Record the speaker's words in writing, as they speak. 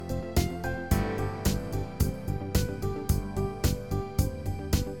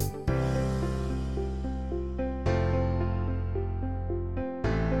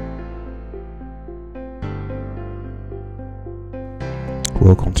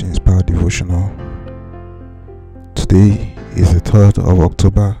Welcome to Inspired Devotional. Today is the 3rd of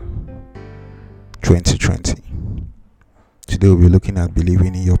October 2020. Today we'll be looking at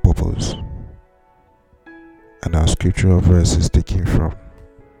believing in your purpose. And our scripture verse is taken from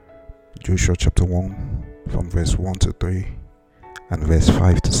Joshua chapter 1 from verse 1 to 3 and verse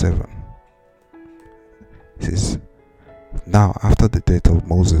 5 to 7. It says, Now after the death of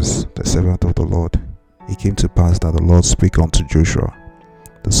Moses, the servant of the Lord, it came to pass that the Lord spake unto Joshua,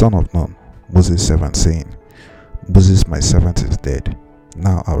 the son of Nun, Moses' servant, saying, Moses my servant is dead.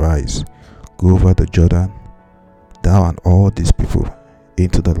 Now arise, go over the Jordan, thou and all these people,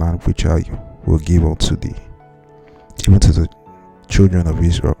 into the land which I will give unto thee, even to the children of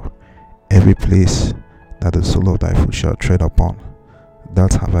Israel. Every place that the sole of thy foot shall tread upon,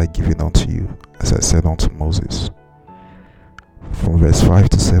 that have I given unto you, as I said unto Moses. From verse 5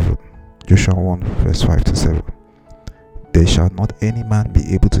 to 7, Joshua 1 verse 5 to 7. There shall not any man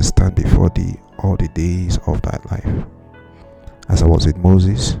be able to stand before thee all the days of thy life. As I was with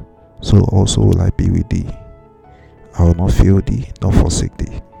Moses, so also will I be with thee. I will not fail thee, nor forsake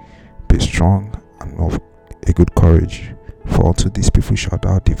thee. Be strong and of a good courage, for unto these people shalt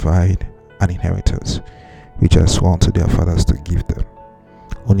thou divide an inheritance, which I swore unto their fathers to give them.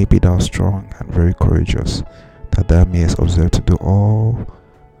 Only be thou strong and very courageous, that thou mayest observe to do all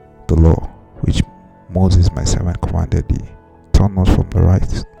the law which Moses my servant commanded thee. Turn not from the right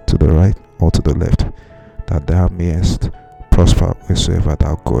or to the left, that thou mayest prosper wheresoever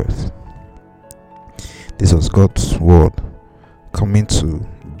thou goest. This was God's word coming to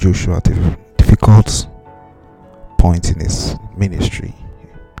Joshua at a difficult point in his ministry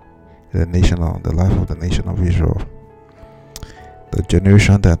in the life of the nation of Israel. The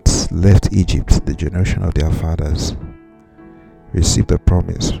generation that left Egypt, the generation of their fathers, received the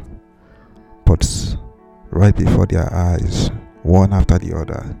promise, but right before their eyes, one after the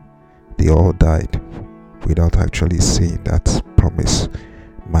other, they all died without actually seeing that promise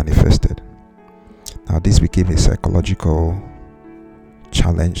manifested. Now this became a psychological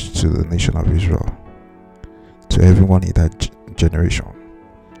challenge to the nation of Israel, to everyone in that generation.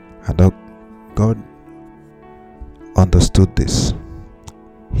 And God understood this.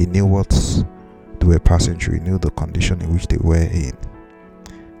 He knew what they were passing through. He knew the condition in which they were in.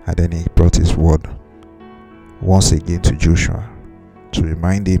 And then he brought his word once again to Joshua to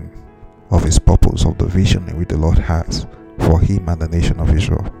remind him of his purpose, of the vision in which the Lord has for him and the nation of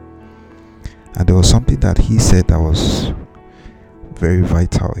Israel. And there was something that he said that was very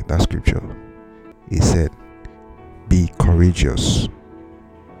vital in that scripture. He said, be courageous.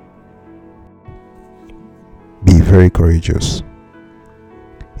 Be very courageous.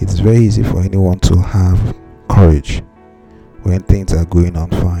 It's very easy for anyone to have courage when things are going on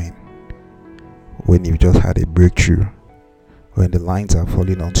fine, when you've just had a breakthrough, when the lines are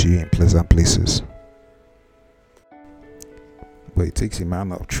falling onto you in pleasant places. But it takes a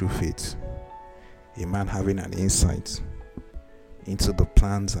man of true faith, a man having an insight into the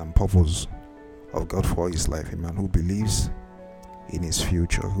plans and purpose of God for his life, a man who believes in his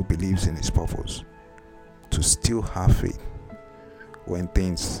future, who believes in his purpose, to still have faith when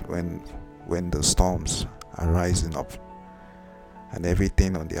the storms are rising up and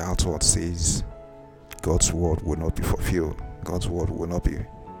everything on the outward says God's word will not be fulfilled. God's word will not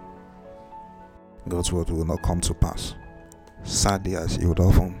come to pass. Sadly, as you would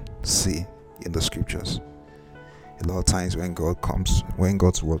often see in the scriptures, a lot of times when God's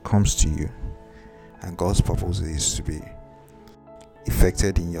word comes to you and God's purpose is to be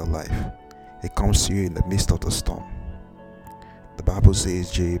effected in your life, it comes to you in the midst of the storm. The Bible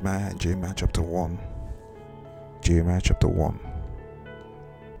says, Jeremiah chapter 1.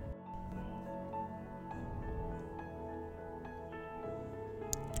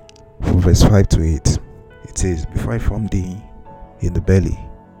 From verse 5 to 8, it says, Before I formed thee in the belly,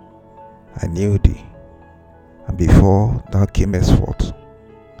 I knew thee, and before thou camest forth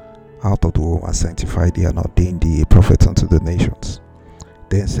out of the womb, I sanctified thee and ordained thee a prophet unto the nations.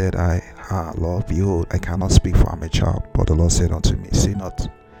 Then said I, Lord, behold, I cannot speak, for I am a child. But the Lord said unto me, Say not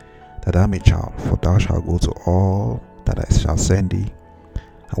that I am a child, for thou shalt go to all that I shall send thee,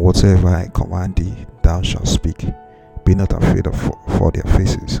 and whatsoever I command thee, thou shalt speak. Be not afraid for their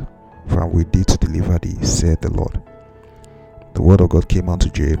faces, for I am with thee to deliver thee, said the Lord. The word of God came unto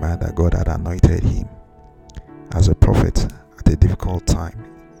Jeremiah that God had anointed him as a prophet at a difficult time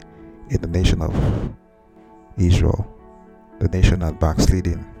in the nation of Israel. The nation had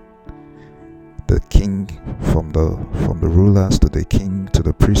backslidden. The king, from the rulers to the king to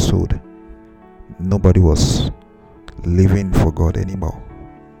the priesthood, nobody was living for God anymore.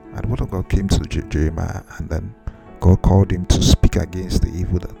 And the word of God came to Jeremiah, and then God called him to speak against the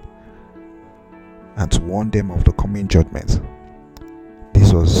evil and to warn them of the coming judgment.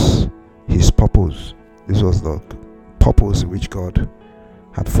 This was his purpose. This was the purpose which God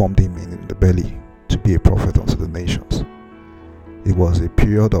had formed him in the belly, to be a prophet unto the nations. It was a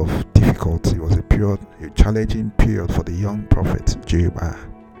period of difficulty. It was a challenging period for the young prophet Jeremiah.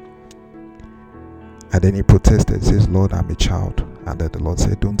 And then he protested, says, Lord, I'm a child. And then the Lord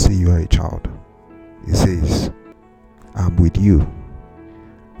said, don't say you are a child. He says, I'm with you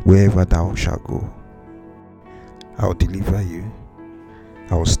wherever thou shalt go. I will deliver you.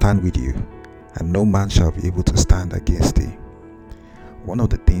 I will stand with you, and no man shall be able to stand against thee. One of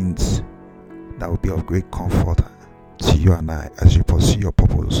the things that will be of great comfort to you and I as you pursue your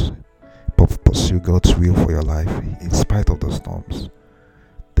purpose, pursue God's will for your life in spite of the storms,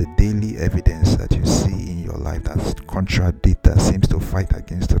 the daily evidence that you see in your life that seems to fight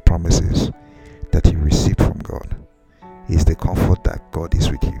against the promises that you received from God, is the comfort that God is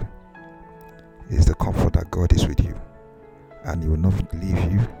with you. Is the comfort that God is with you, and He will not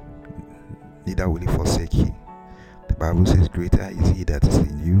leave you, neither will He forsake you. The Bible says, greater is He that is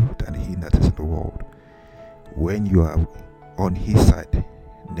in you than he that is in the world. When you are on His side,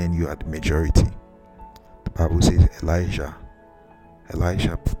 then you are the majority. The Bible says Elijah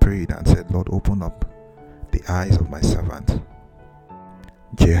prayed and said, Lord, open up the eyes of my servant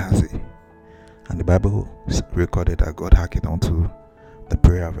Gehazi. And the Bible recorded that God hearkened unto the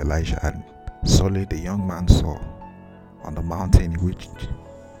prayer of Elijah, and suddenly the young man saw on the mountain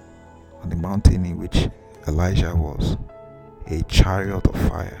in which Elijah was, a chariot of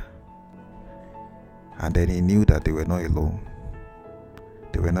fire. And then he knew that they were not alone.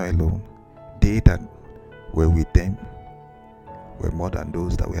 They that were with them were more than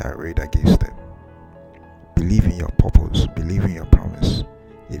those that were arrayed against them. Believe in your purpose, believe in your promise.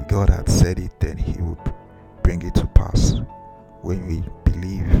 If God had said it, then He would bring it to pass. When we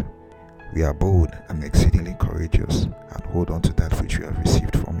believe, we are bold and exceedingly courageous and hold on to that which we have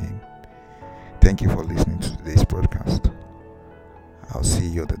received from Him. Thank you for listening to today's broadcast. I'll see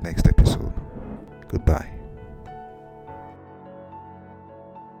you on the next episode. Goodbye.